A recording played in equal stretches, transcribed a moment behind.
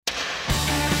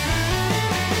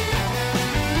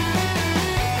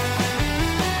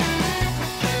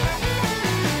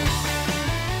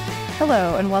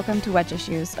Hello, and welcome to Wedge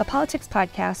Issues, a politics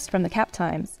podcast from the Cap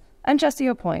Times. I'm Jesse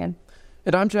O'Poyen.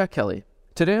 And I'm Jack Kelly.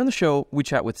 Today on the show, we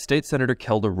chat with State Senator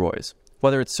Kelda Roys.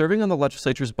 Whether it's serving on the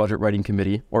legislature's budget writing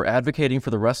committee or advocating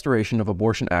for the restoration of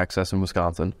abortion access in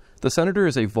Wisconsin, the senator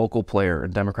is a vocal player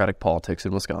in Democratic politics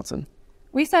in Wisconsin.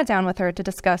 We sat down with her to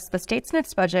discuss the state's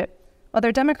next budget,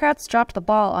 whether Democrats dropped the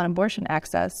ball on abortion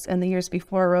access in the years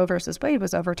before Roe v. Wade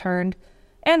was overturned,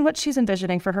 and what she's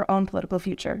envisioning for her own political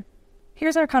future.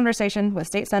 Here's our conversation with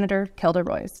State Senator Kelda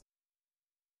Roys.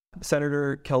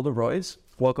 Senator Kelda Roys,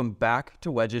 welcome back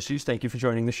to Wedge Issues. Thank you for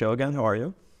joining the show again. How are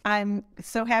you? I'm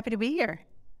so happy to be here.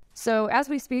 So as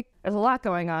we speak, there's a lot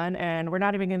going on, and we're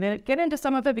not even going to get into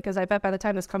some of it because I bet by the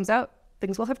time this comes out,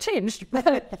 things will have changed.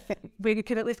 But we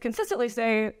can at least consistently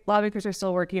say lawmakers are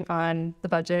still working on the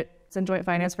budget. It's in joint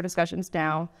finance for discussions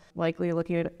now, likely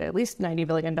looking at least $90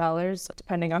 billion,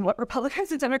 depending on what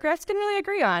Republicans and Democrats can really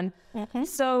agree on.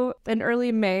 So in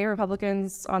early May,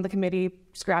 Republicans on the committee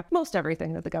scrapped most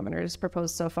everything that the governor has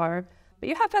proposed so far. But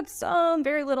you have had some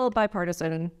very little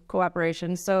bipartisan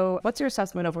cooperation. So what's your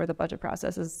assessment of where the budget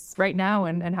process is right now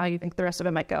and how you think the rest of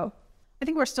it might go? I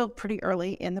think we're still pretty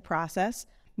early in the process.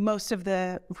 Most of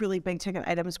the really big ticket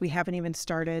items we haven't even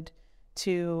started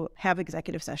to have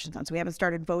executive sessions on. So we haven't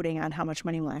started voting on how much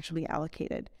money will actually be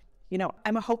allocated. You know,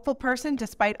 I'm a hopeful person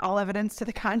despite all evidence to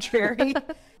the contrary.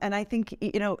 And I think,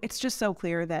 it's just so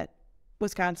clear that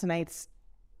Wisconsinites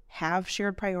have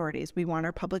shared priorities. We want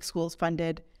our public schools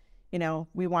funded.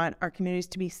 We want our communities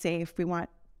to be safe. We want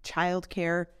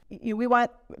childcare. We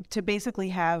want to basically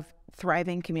have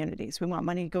thriving communities. We want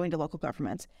money going to local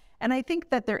governments. And I think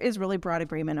that there is really broad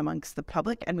agreement amongst the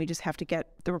public, and we just have to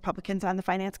get the Republicans on the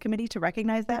Finance Committee to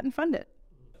recognize that and fund it.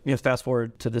 Fast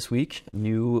forward to this week,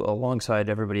 you, alongside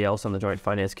everybody else on the Joint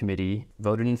Finance Committee,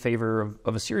 voted in favor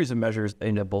of a series of measures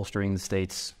aimed at bolstering the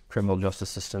state's criminal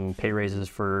justice system, pay raises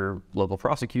for local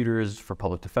prosecutors, for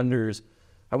public defenders.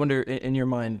 I wonder, in your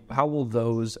mind, how will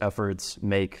those efforts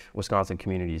make Wisconsin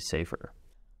communities safer?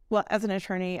 Well, as an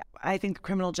attorney, I think the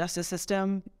criminal justice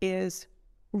system is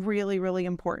really, really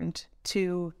important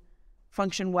to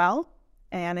function well.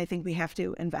 And I think we have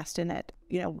to invest in it.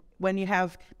 When you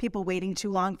have people waiting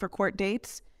too long for court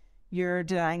dates, you're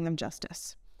denying them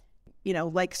justice.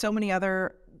 Like so many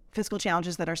other fiscal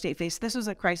challenges that our state faced, this was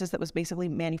a crisis that was basically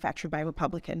manufactured by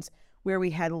Republicans, where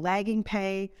we had lagging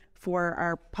pay for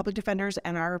our public defenders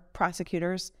and our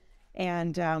prosecutors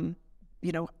and,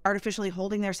 artificially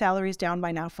holding their salaries down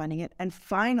by not funding it. And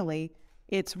finally,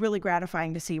 it's really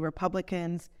gratifying to see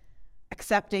Republicans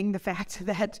accepting the fact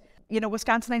that,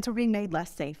 Wisconsinites were being made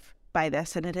less safe by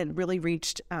this, and it had really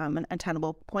reached an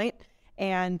untenable point.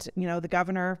 And, the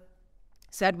governor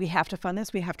said, we have to fund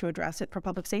this, we have to address it for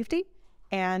public safety,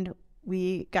 and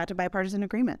we got to bipartisan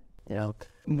agreement. Yeah.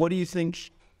 What do you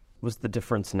think was the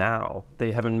difference now?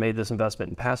 They haven't made this investment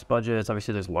in past budgets.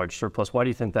 Obviously, there's a large surplus. Why do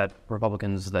you think that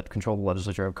Republicans that control the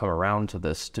legislature have come around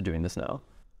to doing this now?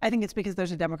 I think it's because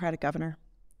there's a Democratic governor,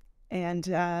 and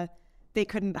they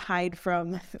couldn't hide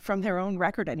from their own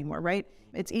record anymore, right?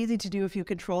 It's easy to do if you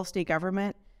control state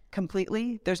government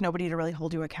completely. There's nobody to really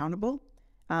hold you accountable,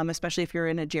 especially if you're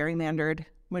in a gerrymandered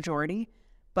majority.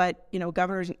 But,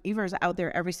 Governor Evers out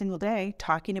there every single day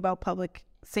talking about public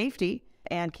safety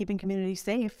and keeping communities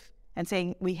safe and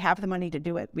saying, we have the money to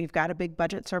do it. We've got a big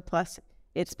budget surplus.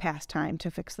 It's past time to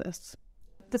fix this.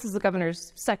 This is the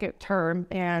governor's second term,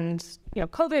 and,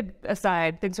 COVID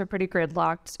aside, things are pretty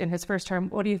gridlocked in his first term.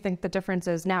 What do you think the difference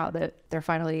is now that they're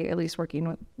finally at least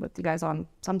working with you guys on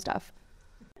some stuff?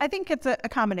 I think it's a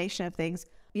combination of things.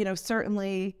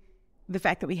 Certainly the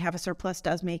fact that we have a surplus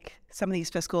does make some of these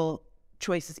fiscal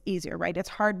choices easier, right? It's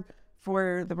hard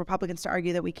for the Republicans to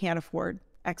argue that we can't afford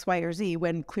X, Y, or Z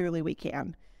when clearly we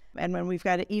can, and when we've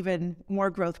got even more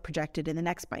growth projected in the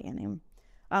next biennium.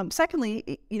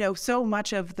 Secondly, so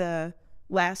much of the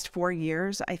last 4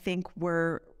 years, I think,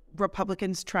 were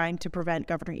Republicans trying to prevent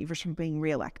Governor Evers from being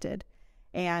reelected.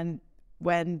 And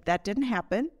when that didn't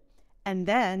happen, and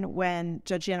then when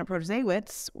Judge Janet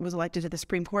Protasiewicz was elected to the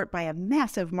Supreme Court by a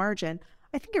massive margin,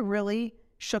 I think it really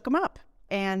shook them up.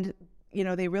 And,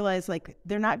 they realized,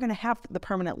 they're not going to have the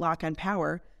permanent lock on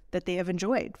power that they have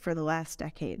enjoyed for the last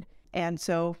decade. And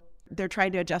so they're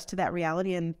trying to adjust to that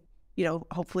reality, and,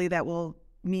 hopefully that will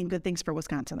mean good things for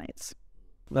Wisconsinites.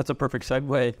 That's a perfect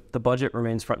segue. The budget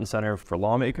remains front and center for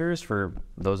lawmakers, for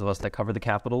those of us that cover the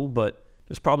Capitol, but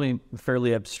it's probably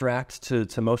fairly abstract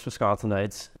to most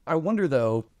Wisconsinites. I wonder,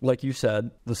 though, like you said,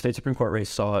 the state Supreme Court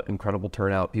race saw incredible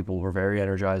turnout. People were very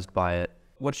energized by it.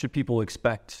 What should people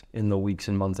expect in the weeks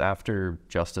and months after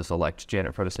Justice-elect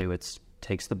Janet Protasiewicz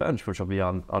takes the bench, which will be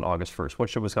on August 1st. What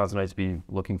should Wisconsinites be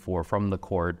looking for from the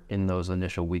court in those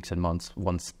initial weeks and months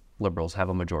once liberals have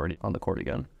a majority on the court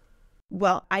again?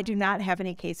 Well, I do not have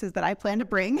any cases that I plan to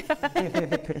bring.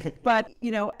 But,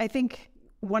 I think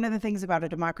one of the things about a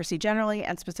democracy generally,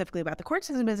 and specifically about the court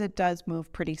system, is it does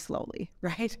move pretty slowly,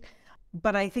 right?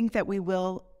 But I think that we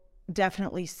will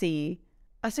definitely see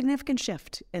a significant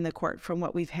shift in the court from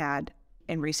what we've had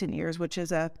in recent years, which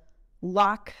is a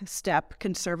lockstep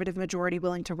conservative majority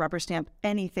willing to rubber stamp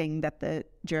anything that the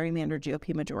gerrymandered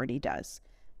GOP majority does.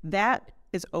 That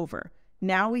is over.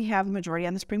 Now we have a majority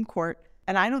on the Supreme Court,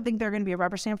 and I don't think they're going to be a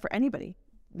rubber stamp for anybody.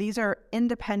 These are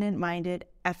independent-minded,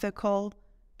 ethical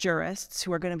jurists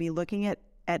who are going to be looking at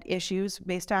issues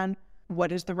based on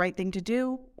what is the right thing to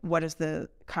do, what does the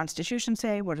Constitution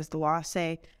say, what does the law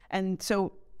say, and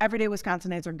so everyday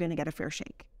Wisconsinites are going to get a fair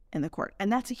shake in the court,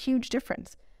 and that's a huge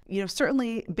difference.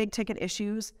 Certainly big-ticket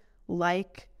issues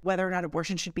like whether or not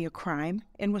abortion should be a crime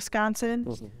in Wisconsin,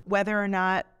 whether or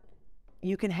not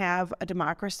you can have a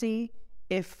democracy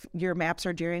if your maps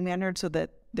are gerrymandered so that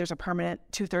there's a permanent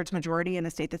 2/3 majority in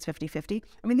a state that's 50-50.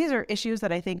 I mean, these are issues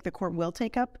that I think the court will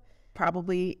take up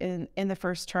probably in the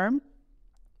first term.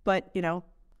 But,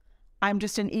 I'm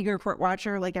just an eager court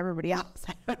watcher like everybody else.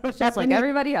 Just like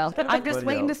everybody else. I'm just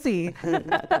waiting to see.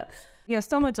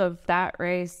 So much of that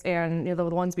race and the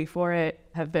ones before it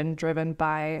have been driven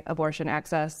by abortion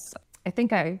access. I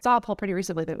think I saw a poll pretty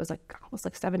recently that it was almost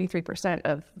 73%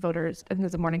 of voters, and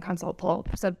there's a Morning Consult poll,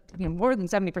 said more than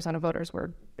 70% of voters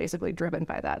were basically driven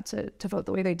by that to vote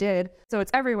the way they did. So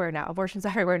it's everywhere now. Abortion's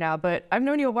everywhere now. But I've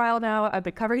known you a while now. I've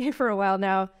been covering you for a while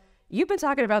now. You've been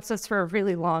talking about this for a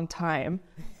really long time.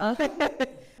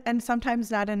 And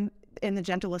sometimes not in the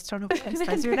gentlest tone of voice,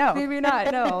 as you know. Maybe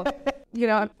not, no.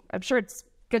 I'm sure it's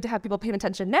good to have people paying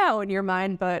attention now in your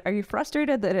mind, but are you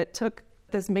frustrated that it took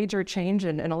this major change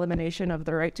and elimination of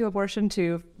the right to abortion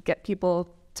to get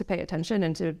people to pay attention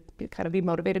and to kind of be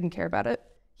motivated and care about it?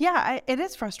 Yeah, it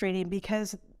is frustrating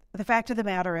because the fact of the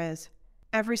matter is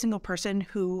every single person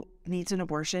who needs an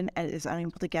abortion and is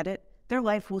unable to get it, their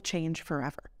life will change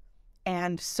forever.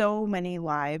 And so many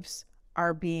lives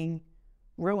are being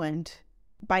ruined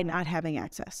by not having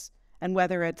access. And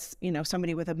whether it's,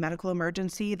 somebody with a medical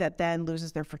emergency that then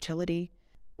loses their fertility,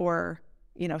 or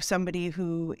somebody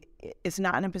who is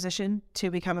not in a position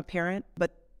to become a parent,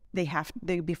 but they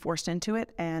be forced into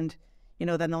it, and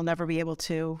then they'll never be able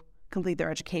to complete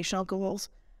their educational goals.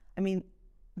 I mean,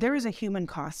 there is a human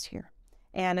cost here.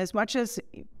 And as much as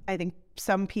I think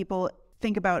some people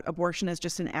think about abortion as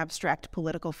just an abstract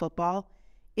political football,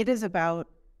 it is about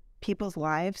people's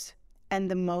lives and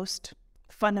the most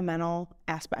fundamental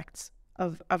aspects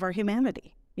of our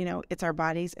humanity. It's our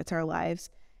bodies, it's our lives,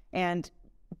 and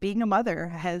being a mother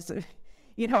has,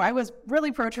 I was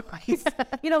really pro-choice,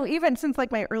 even since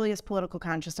my earliest political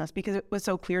consciousness, because it was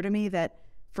so clear to me that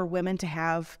for women to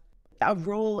have a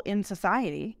role in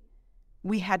society,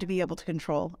 we had to be able to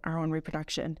control our own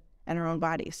reproduction and our own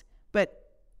bodies.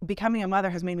 But becoming a mother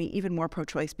has made me even more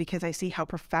pro-choice because I see how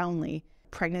profoundly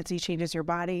pregnancy changes your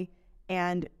body,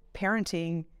 and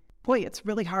parenting, boy, it's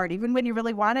really hard, even when you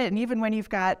really want it, and even when you've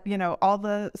got, all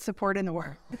the support in the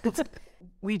world.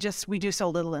 We do so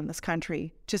little in this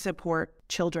country to support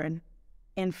children,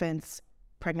 infants,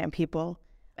 pregnant people,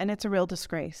 and it's a real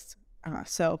disgrace.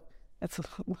 So it's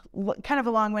kind of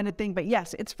a long-winded thing, but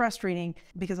yes, it's frustrating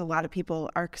because a lot of people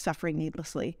are suffering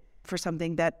needlessly for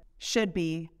something that should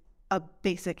be a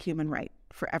basic human right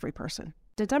for every person.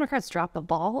 Did Democrats drop the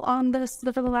ball on this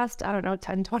for the last,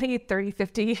 10, 20, 30,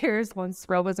 50 years once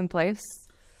Roe was in place?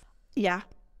 Yeah,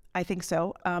 I think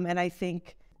so. And I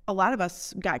think a lot of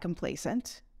us got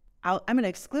complacent. I'm going to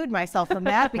exclude myself from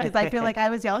that because I feel like I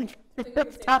was yelling from the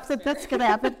tops that that's going to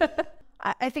happen.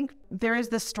 I think there is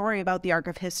this story about the arc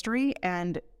of history,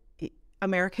 and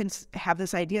Americans have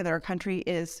this idea that our country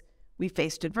we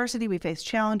faced adversity, we faced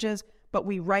challenges, but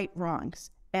we right wrongs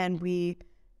and we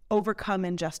overcome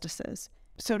injustices.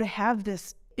 So to have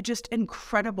this just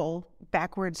incredible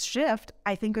backwards shift,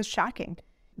 I think was shocking.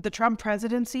 The Trump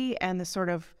presidency and the sort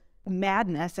of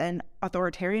madness and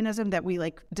authoritarianism that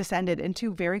we descended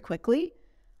into very quickly,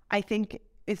 I think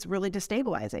it's really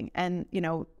destabilizing. And,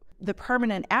 the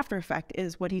permanent after effect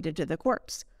is what he did to the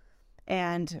courts.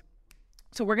 And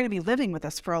so we're going to be living with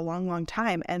this for a long, long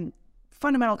time. And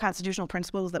fundamental constitutional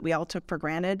principles that we all took for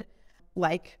granted,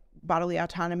 like bodily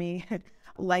autonomy,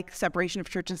 like separation of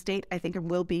church and state, I think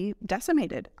will be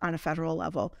decimated on a federal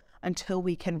level until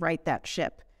we can right that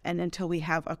ship and until we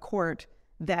have a court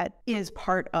that is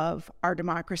part of our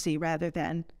democracy rather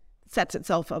than sets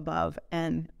itself above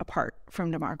and apart from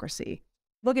democracy.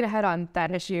 Looking ahead on that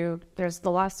issue, there's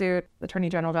the lawsuit Attorney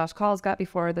General Josh Call's got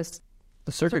before the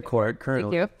Circuit Court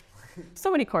currently. Thank you.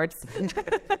 So many courts.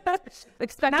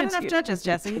 Not enough judges,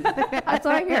 Jesse. That's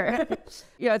what I hear.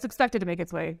 Yeah, it's expected to make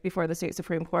its way before the state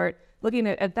Supreme Court. Looking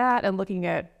at that and looking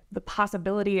at the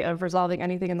possibility of resolving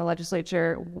anything in the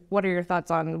legislature, what are your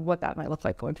thoughts on what that might look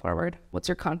like going forward? What's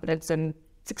your confidence in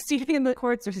succeeding in the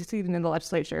courts or succeeding in the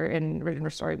legislature in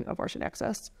restoring abortion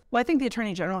access? Well, I think the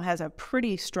Attorney General has a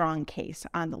pretty strong case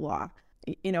on the law.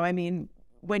 I mean,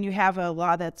 when you have a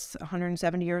law that's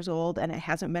 170 years old and it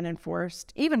hasn't been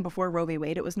enforced, even before Roe v.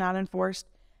 Wade, it was not enforced.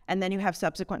 And then you have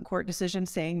subsequent court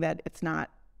decisions saying that it's not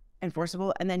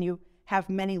enforceable. And then you have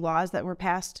many laws that were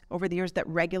passed over the years that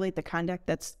regulate the conduct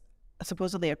that's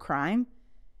supposedly a crime.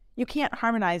 You can't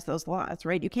harmonize those laws,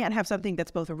 right? You can't have something that's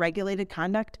both a regulated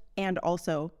conduct and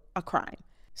also a crime.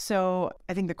 So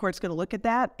I think the court's going to look at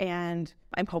that, and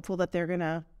I'm hopeful that they're going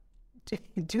to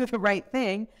do the right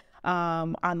thing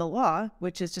on the law,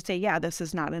 which is to say, yeah, this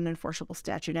is not an enforceable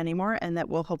statute anymore, and that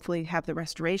we'll hopefully have the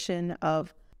restoration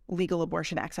of legal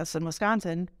abortion access in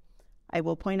Wisconsin. I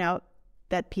will point out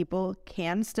that people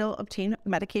can still obtain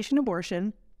medication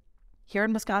abortion here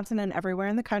in Wisconsin and everywhere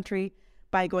in the country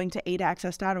by going to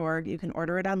aidaccess.org. You can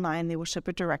order it online. They will ship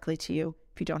it directly to you.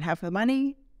 If you don't have the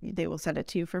money, they will send it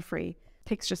to you for free. It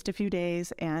takes just a few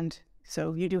days, and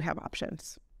so you do have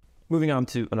options. Moving on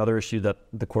to another issue that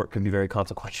the court can be very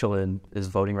consequential in is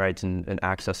voting rights and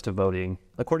access to voting.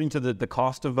 According to the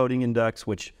Cost of Voting Index,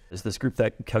 which is this group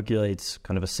that calculates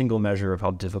kind of a single measure of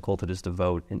how difficult it is to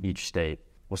vote in each state,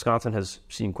 Wisconsin has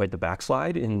seen quite the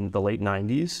backslide. In the late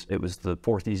 90s, it was the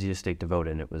fourth easiest state to vote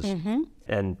in. It was,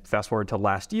 and fast forward to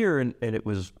last year, and it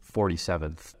was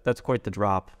 47th. That's quite the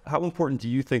drop. How important do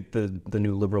you think the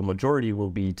new liberal majority will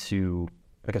be to,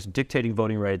 I guess, dictating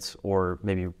voting rights or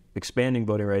maybe expanding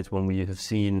voting rights when we have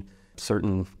seen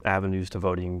certain avenues to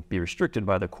voting be restricted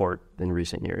by the court in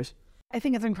recent years? I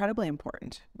think it's incredibly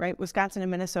important, right? Wisconsin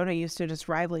and Minnesota used to just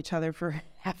rival each other for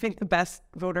having the best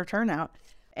voter turnout.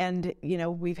 And,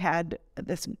 we've had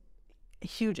this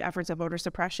huge efforts of voter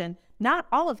suppression, not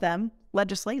all of them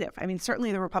legislative. I mean,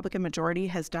 certainly the Republican majority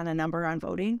has done a number on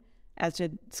voting, as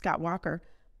did Scott Walker.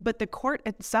 But the court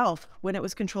itself, when it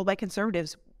was controlled by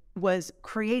conservatives, was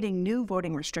creating new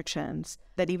voting restrictions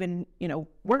that even,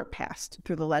 weren't passed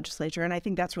through the legislature. And I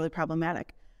think that's really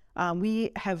problematic.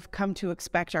 We have come to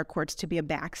expect our courts to be a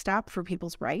backstop for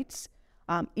people's rights.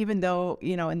 Even though,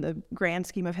 in the grand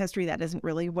scheme of history, that isn't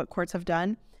really what courts have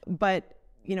done. But,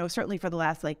 certainly for the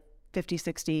last 50,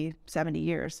 60, 70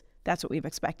 years, that's what we've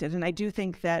expected. And I do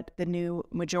think that the new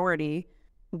majority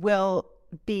will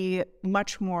be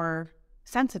much more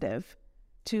sensitive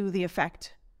to the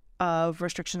effect of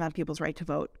restrictions on people's right to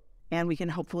vote. And we can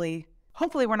hopefully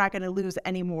we're not going to lose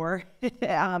any more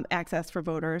access for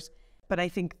voters. But I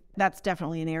think that's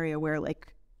definitely an area where,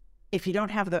 if you don't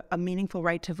have a meaningful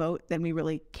right to vote, then we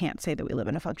really can't say that we live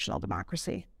in a functional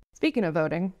democracy. Speaking of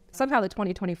voting, somehow the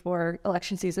 2024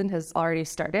 election season has already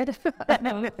started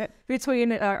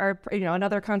between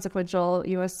another consequential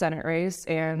U.S. Senate race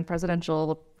and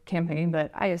presidential campaign that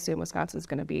I assume Wisconsin's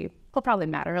going to will probably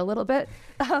matter a little bit.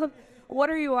 What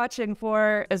are you watching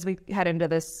for as we head into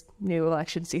this new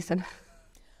election season?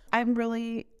 I'm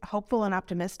really hopeful and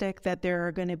optimistic that there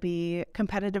are going to be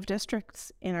competitive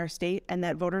districts in our state and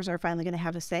that voters are finally going to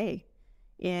have a say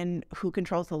in who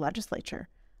controls the legislature.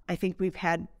 I think we've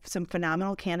had some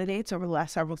phenomenal candidates over the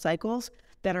last several cycles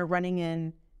that are running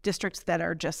in districts that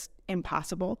are just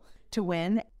impossible to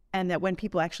win, and that when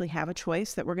people actually have a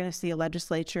choice, that we're going to see a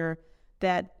legislature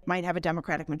that might have a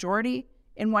Democratic majority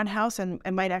in one house and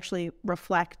might actually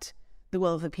reflect the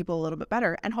will of the people a little bit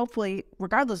better. And hopefully,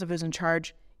 regardless of who's in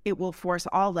charge, it will force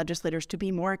all legislators to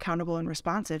be more accountable and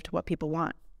responsive to what people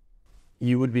want.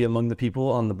 You would be among the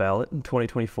people on the ballot in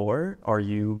 2024. Are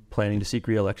you planning to seek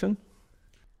re-election?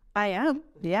 I am,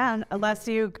 yeah. Unless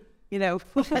you guys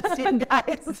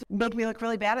make me look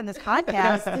really bad in this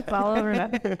podcast. It's all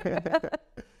over.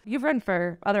 You've run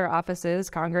for other offices,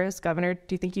 Congress, governor.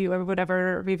 Do you think you would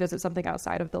ever revisit something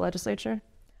outside of the legislature?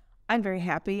 I'm very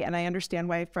happy, and I understand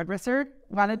why Fred Risser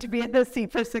wanted to be in this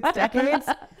seat for 6 decades,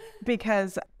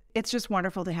 because it's just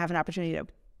wonderful to have an opportunity to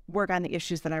work on the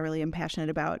issues that I really am passionate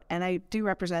about. And I do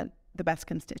represent the best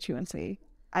constituency.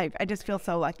 I just feel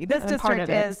so lucky. This district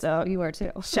is, so you are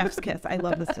too. Chef's kiss. I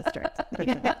love this district.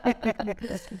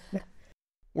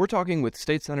 We're talking with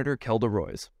State Senator Kelda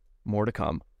Roys. More to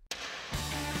come.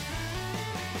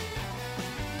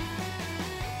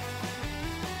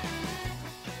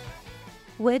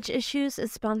 Wedge Issues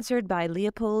is sponsored by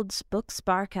Leopold's Books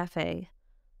Bar Cafe.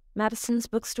 Madison's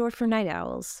bookstore for night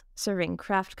owls, serving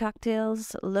craft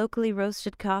cocktails, locally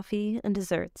roasted coffee, and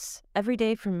desserts every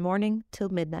day from morning till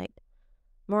midnight.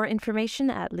 More information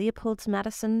at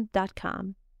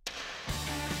leopoldsmadison.com.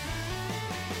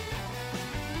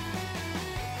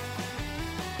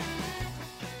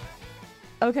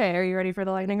 Okay, are you ready for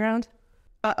the lightning round?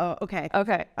 Uh-oh, okay.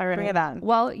 Okay, all right. Bring it on.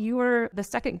 Well, you were the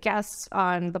second guest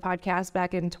on the podcast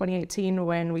back in 2018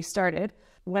 when we started.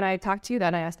 When I talked to you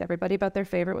then, I asked everybody about their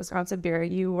favorite Wisconsin beer.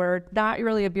 You were not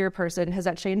really a beer person. Has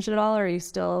that changed at all, or are you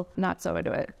still not so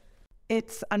into it?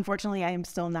 It's unfortunately, I am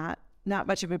still not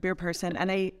much of a beer person,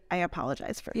 and I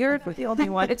apologize for You're the only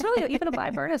one. It's really even a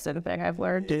bipartisan thing, I've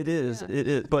learned. It is.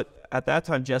 But at that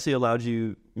time, Jesse allowed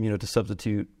you, to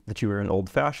substitute that you were an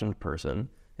old-fashioned person.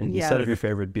 And instead of your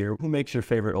favorite beer, who makes your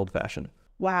favorite old-fashioned?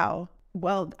 Wow.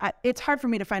 Well, it's hard for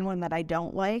me to find one that I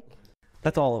don't like.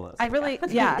 That's all of us. I really,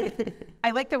 I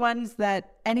like the ones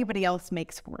that anybody else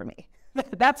makes for me.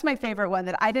 That's my favorite one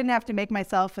that I didn't have to make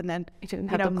myself, and then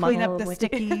clean up the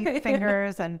sticky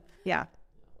fingers and yeah.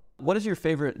 What is your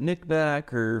favorite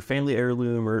knick-knack or family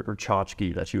heirloom or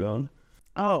tchotchke that you own?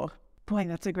 Oh boy,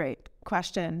 that's a great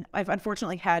question. I've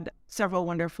unfortunately had several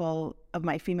wonderful of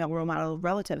my female role model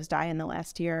relatives die in the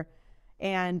last year,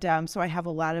 and so I have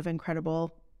a lot of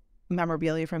incredible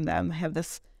memorabilia from them. I have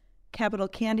this capital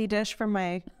candy dish from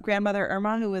my grandmother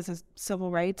Irma, who was a civil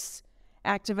rights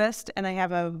activist, and I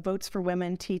have a Votes for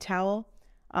Women tea towel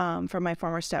from my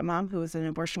former stepmom, who was an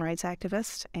abortion rights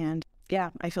activist. And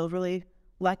yeah, I feel really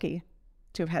lucky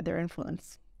to have had their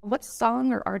influence. What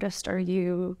song or artist are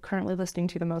you currently listening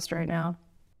to the most right now?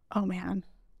 Oh man.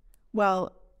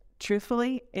 Well,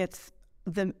 truthfully, it's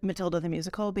the Matilda the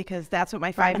musical, because that's what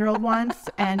my 5-year-old wants,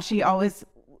 and she always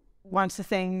wants to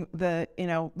sing the,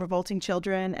 Revolting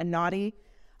Children and Naughty,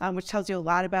 which tells you a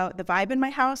lot about the vibe in my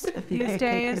house these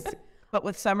days. But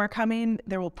with summer coming,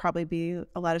 there will probably be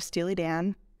a lot of Steely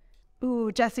Dan.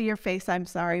 Ooh, Jesse, your face, I'm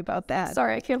sorry about that.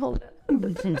 Sorry, I can't hold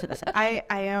it. I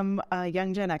am a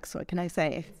young Gen X, what can I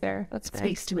say? Fair. That's It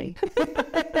speaks to me.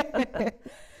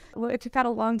 Well, if you've had a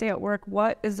long day at work,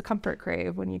 what is the comfort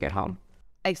crave when you get home?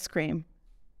 Ice cream.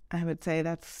 I would say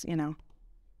that's,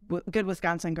 good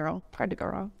Wisconsin girl. Hard to go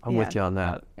wrong. I'm with you on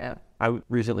that. Yeah. I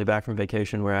recently back from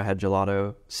vacation where I had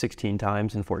gelato 16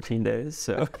 times in 14 days.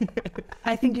 So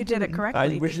I think you did it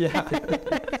correctly. I wish,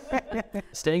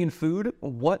 Staying in food,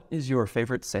 what is your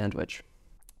favorite sandwich?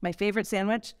 My favorite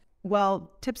sandwich?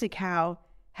 Well, Tipsy Cow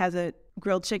has a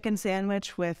grilled chicken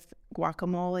sandwich with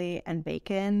guacamole and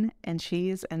bacon and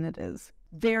cheese, and I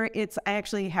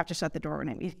actually have to shut the door when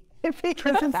I'm eating it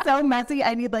because it's so messy.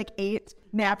 I need like 8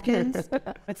 napkins.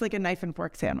 It's like a knife and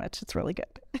fork sandwich. It's really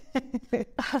good.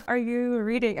 Are you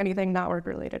reading anything not work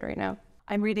related right now?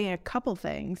 I'm reading a couple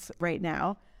things right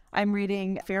now. I'm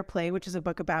reading Fair Play, which is a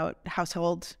book about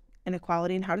household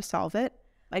inequality and how to solve it.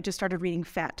 I just started reading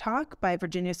Fat Talk by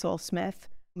Virginia Soul Smith,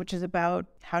 which is about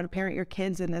how to parent your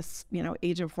kids in this,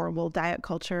 age of horrible diet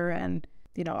culture and,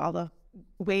 all the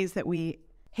ways that we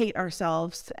hate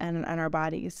ourselves and our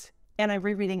bodies. And I'm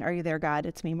rereading Are You There, God?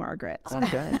 It's Me, Margaret.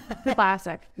 Okay.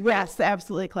 Classic. Yes,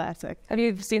 absolutely classic. Have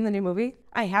you seen the new movie?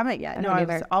 I haven't yet. No, I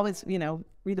was always,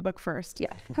 read the book first.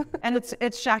 Yeah. And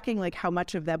it's shocking, like, how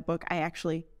much of that book I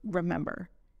actually remember.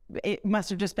 It must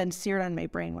have just been seared on my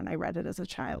brain when I read it as a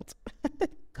child.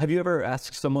 Have you ever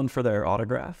asked someone for their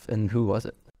autograph, and who was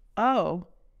it? Oh,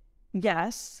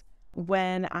 yes.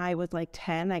 When I was like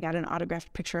 10, I got an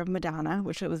autographed picture of Madonna,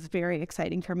 which was very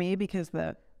exciting for me because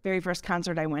the very first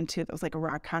concert I went to that was like a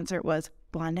rock concert was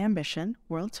Blonde Ambition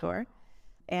World Tour.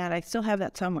 And I still have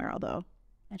that somewhere, although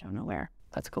I don't know where.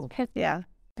 That's cool. Yeah.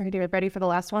 Are you ready for the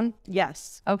last one?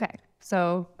 Yes. Okay.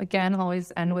 So again, I'll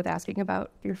always end with asking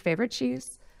about your favorite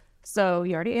cheese. So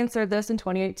you already answered this in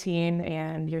 2018,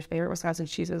 and your favorite Wisconsin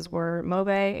cheeses were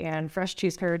Maube and fresh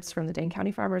cheese curds from the Dane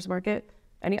County Farmers Market.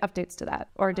 Any updates to that,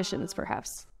 or additions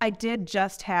perhaps? I did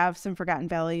just have some Forgotten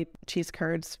Valley cheese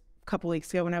curds a couple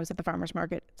weeks ago when I was at the farmers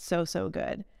market. So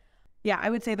good. Yeah, I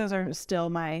would say those are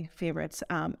still my favorites.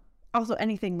 Also,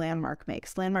 anything Landmark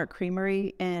makes. Landmark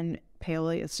Creamery in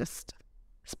Paoli is just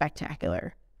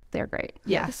spectacular. They're great.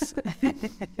 Yes.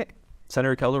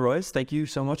 Senator Kelda Roys, thank you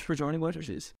so much for joining Wedge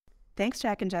Issues. Thanks,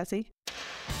 Jack and Jesse.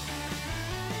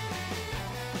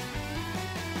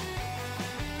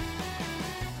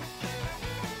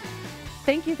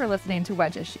 Thank you for listening to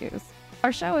Wedge Issues.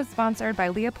 Our show is sponsored by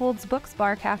Leopold's Books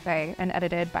Bar Cafe and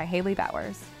edited by Haley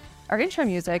Bowers. Our intro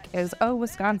music is Oh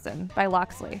Wisconsin by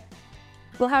Loxley.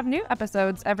 We'll have new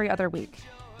episodes every other week.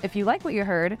 If you like what you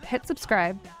heard, hit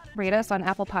subscribe, rate us on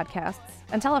Apple Podcasts,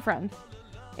 and tell a friend.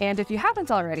 And if you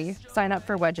haven't already, sign up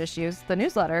for Wedge Issues, the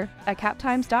newsletter, at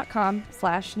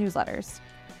captimes.com/newsletters.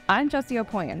 I'm Jessie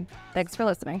O'Poyen. Thanks for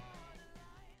listening.